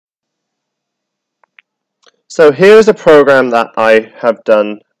So here's a program that I have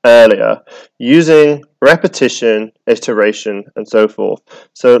done earlier using repetition, iteration, and so forth.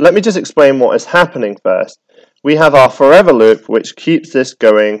 So let me just explain what is happening first. We have our forever loop, which keeps this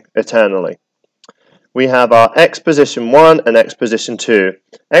going eternally. We have our x position 1 and x position 2.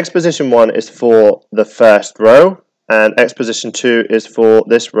 X position 1 is for the first row, and x position 2 is for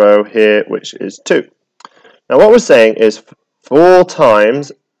this row here, which is 2. Now what we're saying is 4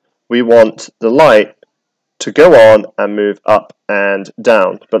 times we want the light to go on and move up and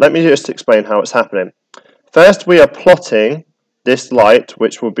down. But let me just explain how it's happening. First, we are plotting this light,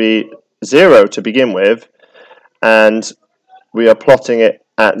 which will be 0 to begin with, and we are plotting it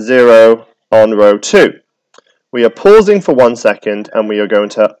at 0 on row 2. We are pausing for 1 second, and we are going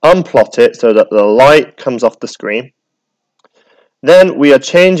to unplot it so that the light comes off the screen. Then we are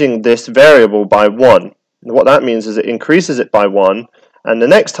changing this variable by 1. What that means is it increases it by 1, and the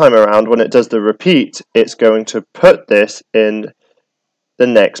next time around, when it does the repeat, it's going to put this in the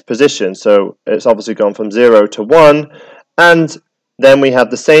next position. So it's obviously gone from 0 to 1, and then we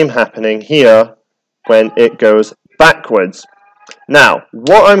have the same happening here when it goes backwards. Now,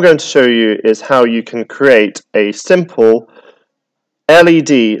 what I'm going to show you is how you can create a simple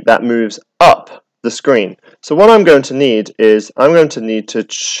LED that moves up the screen. So what I'm going to need is I'm going to need to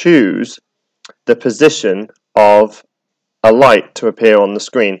choose the position of a light to appear on the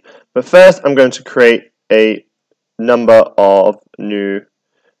screen. But first I'm going to create a number of new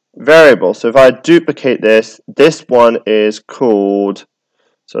variables. So if I duplicate this, this one is called,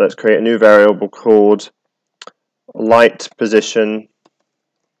 so let's create a new variable called light position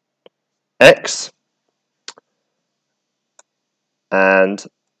X, and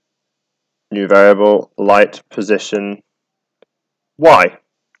new variable light position Y.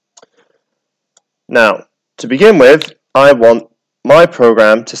 Now, to begin with, I want my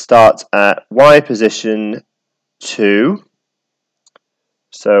program to start at Y position 2.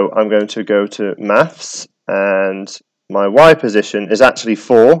 So I'm going to go to maths, and my Y position is actually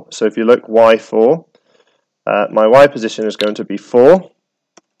 4. So if you look, Y4, my Y position is going to be 4,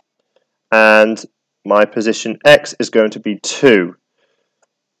 and my position X is going to be 2.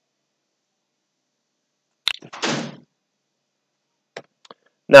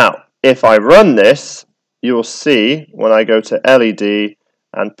 Now, if I run this, you will see when I go to LED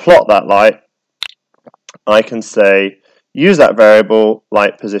and plot that light, I can say use that variable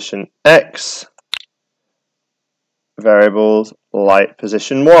light position X, variables light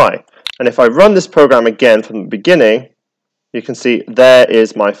position Y. And if I run this program again from the beginning, you can see there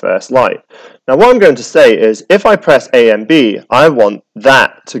is my first light. Now what I'm going to say is if I press A and B, I want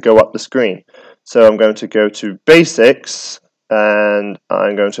that to go up the screen. So I'm going to go to basics, and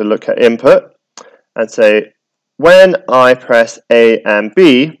I'm going to look at input and say when I press A and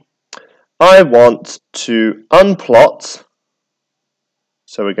B, I want to unplot.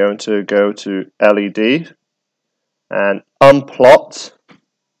 So we're going to go to LED and unplot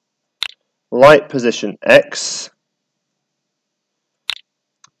light position X,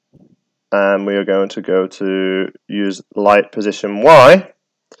 and we are going to go to use light position Y.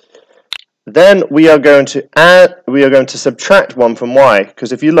 Then we are going to subtract 1 from Y,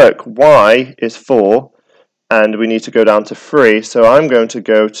 because if you look, Y is 4 and we need to go down to 3. So I'm going to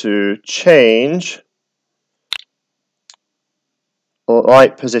go to change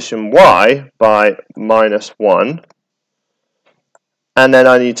light position Y by -1, and then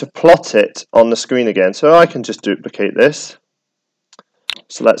I need to plot it on the screen again. So I can just duplicate this.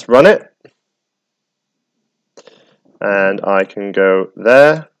 So let's run it, and I can go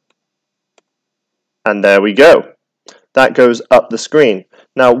there. And there we go. That goes up the screen.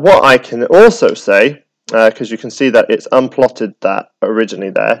 Now what I can also say, because you can see that it's unplotted that originally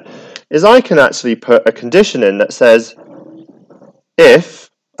there, is I can actually put a condition in that says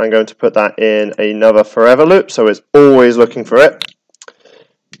if, I'm going to put that in another forever loop, so it's always looking for it.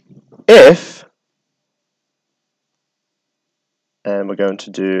 If, and we're going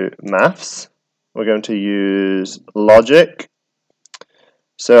to do maths, we're going to use logic.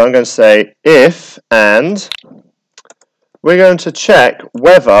 So I'm going to say if, and we're going to check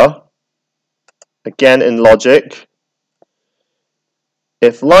whether, again in logic,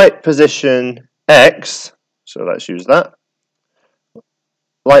 if light position X, so let's use that,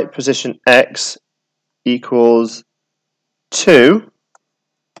 light position X equals 2,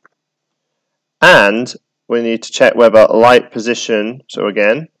 and we need to check whether light position, so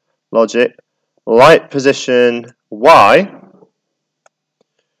again, logic, light position Y,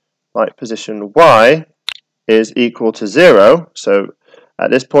 light position Y is equal to 0. So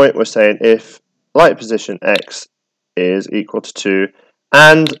at this point we're saying if light position X is equal to 2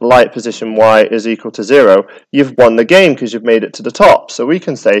 and light position y is equal to 0, you've won the game because you've made it to the top. So we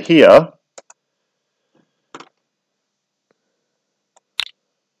can say here,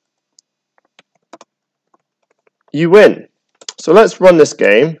 you win. So let's run this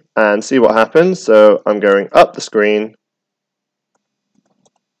game and see what happens. So I'm going up the screen,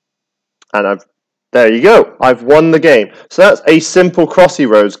 and there you go, I've won the game. So that's a simple Crossy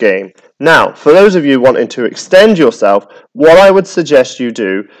Roads game. Now, for those of you wanting to extend yourself, what I would suggest you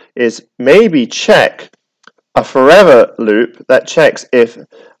do is maybe check a forever loop that checks if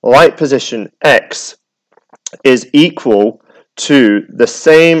light position x is equal to the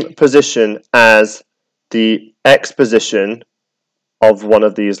same position as the x position of one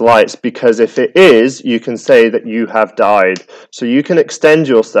of these lights, because if it is, you can say that you have died. So you can extend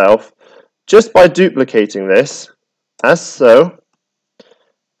yourself just by duplicating this, as so,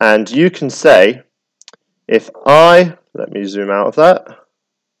 and you can say, if I, let me zoom out of that,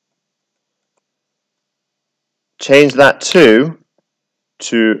 change that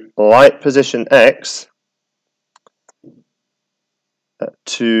to light position x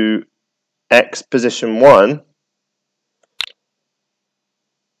to x position 1,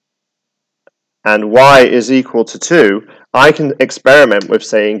 and y is equal to 2, I can experiment with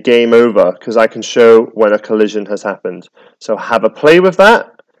saying game over, because I can show when a collision has happened. So have a play with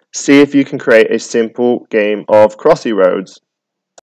that, see if you can create a simple game of Crossy Roads.